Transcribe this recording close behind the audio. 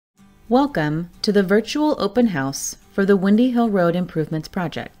Welcome to the virtual open house for the Windy Hill Road Improvements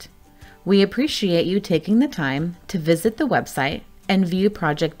Project. We appreciate you taking the time to visit the website and view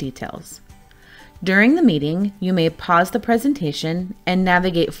project details. During the meeting, you may pause the presentation and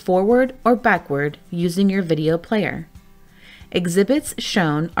navigate forward or backward using your video player. Exhibits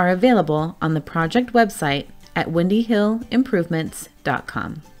shown are available on the project website at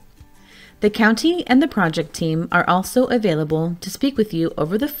windyhillimprovements.com. The county and the project team are also available to speak with you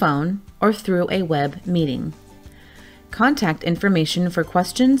over the phone or through a web meeting. Contact information for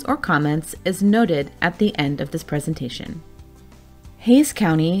questions or comments is noted at the end of this presentation. Hays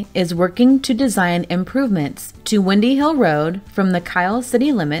County is working to design improvements to Windy Hill Road from the Kyle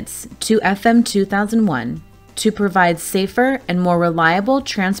city limits to FM 2001 to provide safer and more reliable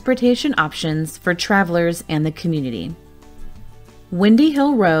transportation options for travelers and the community. Windy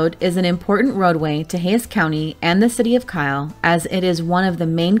Hill Road is an important roadway to Hays County and the city of Kyle, as it is one of the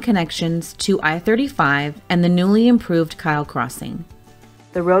main connections to I-35 and the newly improved Kyle Crossing.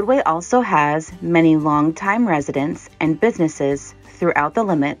 The roadway also has many longtime residents and businesses throughout the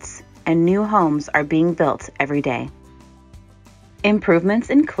limits, and new homes are being built every day. Improvements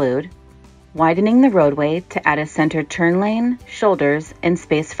include widening the roadway to add a center turn lane, shoulders, and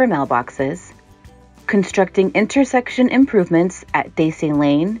space for mailboxes, constructing intersection improvements at Daisy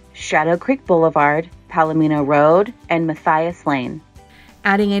Lane, Shadow Creek Boulevard, Palomino Road, and Matthias Lane.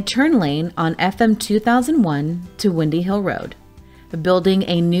 Adding a turn lane on FM 2001 to Windy Hill Road. Building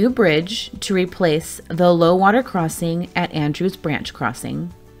a new bridge to replace the low water crossing at Andrews Branch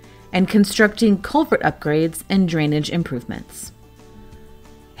Crossing. And constructing culvert upgrades and drainage improvements.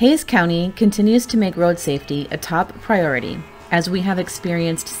 Hays County continues to make road safety a top priority, as we have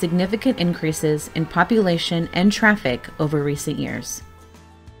experienced significant increases in population and traffic over recent years.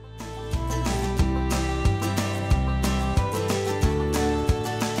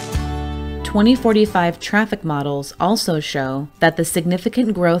 The 2045 traffic models also show that the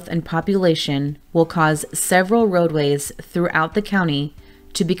significant growth in population will cause several roadways throughout the county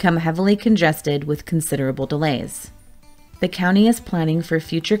to become heavily congested with considerable delays. The county is planning for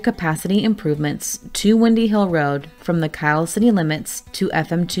future capacity improvements to Windy Hill Road from the Kyle city limits to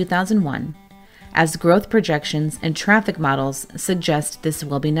FM 2001, as growth projections and traffic models suggest this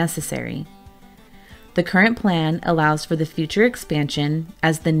will be necessary. The current plan allows for the future expansion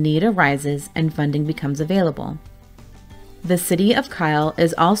as the need arises and funding becomes available. The city of Kyle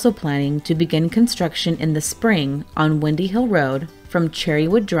is also planning to begin construction in the spring on Windy Hill Road from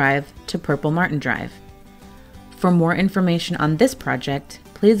Cherrywood Drive to Purple Martin Drive. For more information on this project,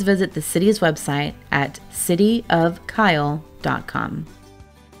 please visit the city's website at cityofkyle.com.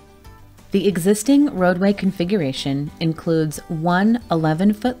 The existing roadway configuration includes one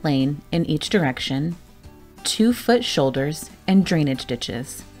 11-foot lane in each direction, 2-foot shoulders, and drainage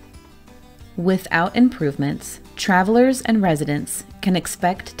ditches. Without improvements, travelers and residents can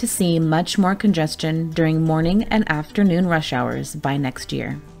expect to see much more congestion during morning and afternoon rush hours by next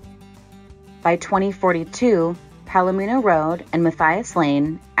year. By 2042, Palomino Road and Matthias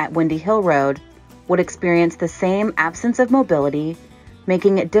Lane at Windy Hill Road would experience the same absence of mobility,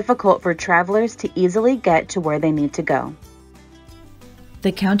 making it difficult for travelers to easily get to where they need to go.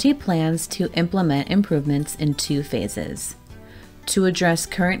 The county plans to implement improvements in 2 phases. To address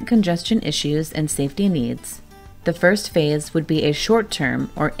current congestion issues and safety needs, the first phase would be a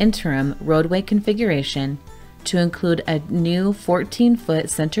short-term or interim roadway configuration to include a new 14-foot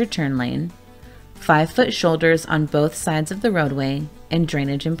center turn lane, 5-foot shoulders on both sides of the roadway, and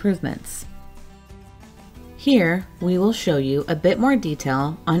drainage improvements. Here, we will show you a bit more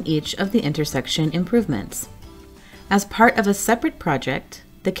detail on each of the intersection improvements. As part of a separate project,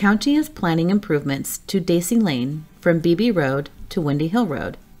 the county is planning improvements to Daisy Lane from Beebe Road to Windy Hill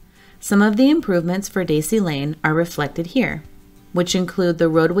Road. Some of the improvements for Daisy Lane are reflected here, which include the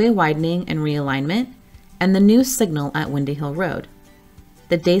roadway widening and realignment and the new signal at Windy Hill Road.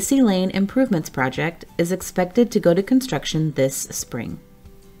 The Daisy Lane Improvements Project is expected to go to construction this spring.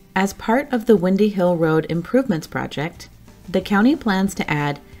 As part of the Windy Hill Road Improvements Project, the county plans to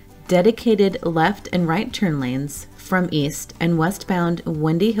add dedicated left and right turn lanes from east and westbound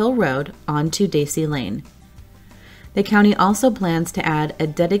Windy Hill Road onto Daisy Lane. The county also plans to add a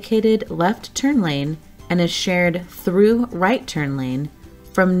dedicated left turn lane and a shared through right turn lane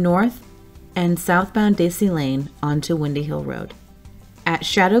from north and southbound Daisy Lane onto Windy Hill Road. At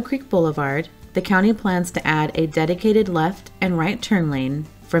Shadow Creek Boulevard, the county plans to add a dedicated left and right turn lane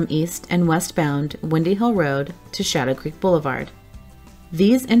from east and westbound Windy Hill Road to Shadow Creek Boulevard.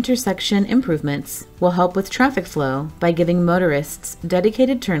 These intersection improvements will help with traffic flow by giving motorists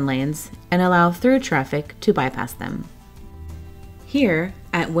dedicated turn lanes and allow through traffic to bypass them. Here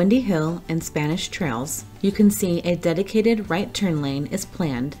at Windy Hill and Spanish Trails, you can see a dedicated right turn lane is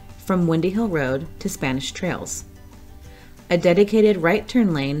planned from Windy Hill Road to Spanish Trails. A dedicated right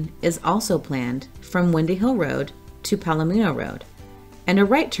turn lane is also planned from Windy Hill Road to Palomino Road, and a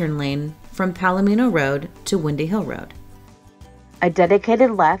right turn lane from Palomino Road to Windy Hill Road. A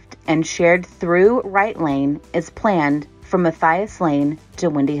dedicated left and shared through right lane is planned from Matthias Lane to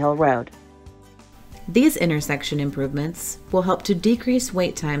Windy Hill Road. These intersection improvements will help to decrease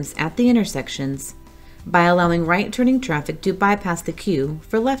wait times at the intersections by allowing right-turning traffic to bypass the queue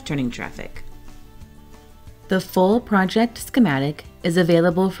for left-turning traffic. The full project schematic is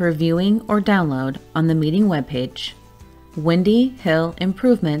available for viewing or download on the meeting webpage,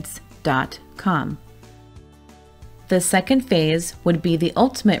 windyhillimprovements.com. The second phase would be the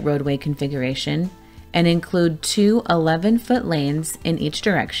ultimate roadway configuration and include two 11-foot lanes in each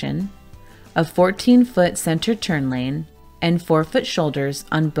direction, a 14-foot center turn lane, and 4-foot shoulders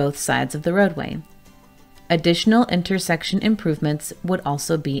on both sides of the roadway. Additional intersection improvements would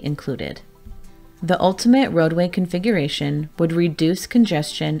also be included. The ultimate roadway configuration would reduce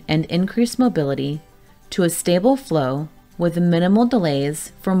congestion and increase mobility to a stable flow with minimal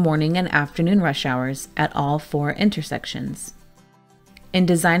delays for morning and afternoon rush hours at all 4 intersections. In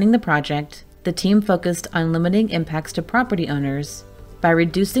designing the project, the team focused on limiting impacts to property owners by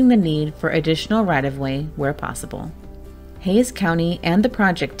reducing the need for additional right-of-way where possible. Hays County and the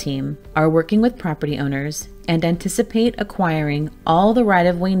project team are working with property owners and anticipate acquiring all the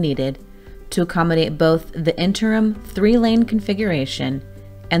right-of-way needed to accommodate both the interim 3-lane configuration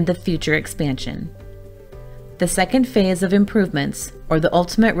and the future expansion. The second phase of improvements, or the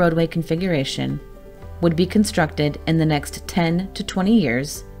ultimate roadway configuration, would be constructed in the next 10 to 20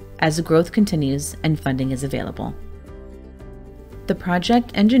 years as growth continues and funding is available. The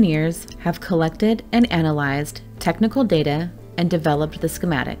project engineers have collected and analyzed technical data and developed the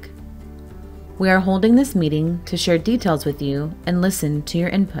schematic. We are holding this meeting to share details with you and listen to your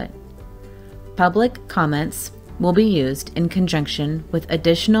input. Public comments will be used in conjunction with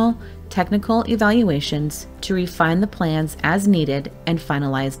additional technical evaluations to refine the plans as needed and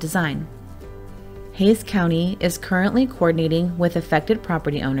finalize design. Hays County is currently coordinating with affected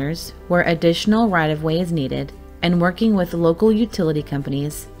property owners where additional right-of-way is needed and working with local utility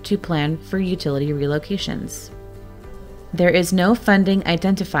companies to plan for utility relocations. There is no funding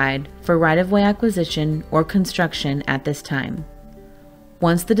identified for right-of-way acquisition or construction at this time.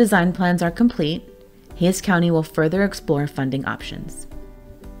 Once the design plans are complete, Hays County will further explore funding options.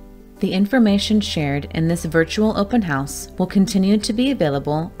 The information shared in this virtual open house will continue to be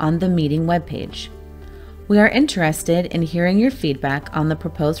available on the meeting webpage. We are interested in hearing your feedback on the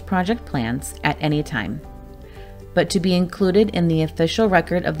proposed project plans at any time. But to be included in the official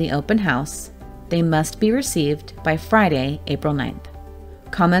record of the open house, they must be received by Friday, April 9th.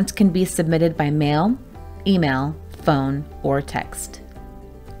 Comments can be submitted by mail, email, phone, or text.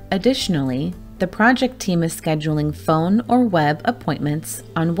 Additionally, the project team is scheduling phone or web appointments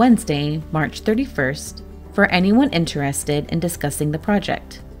on Wednesday, March 31st for anyone interested in discussing the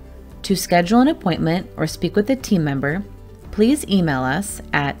project. To schedule an appointment or speak with a team member, please email us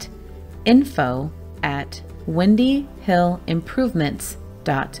at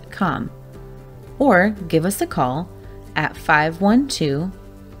info@windyhillimprovements.com or give us a call at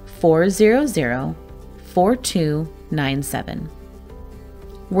 512-400-4297.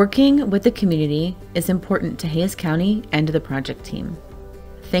 Working with the community is important to Hays County and the project team.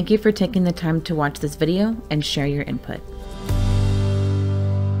 Thank you for taking the time to watch this video and share your input.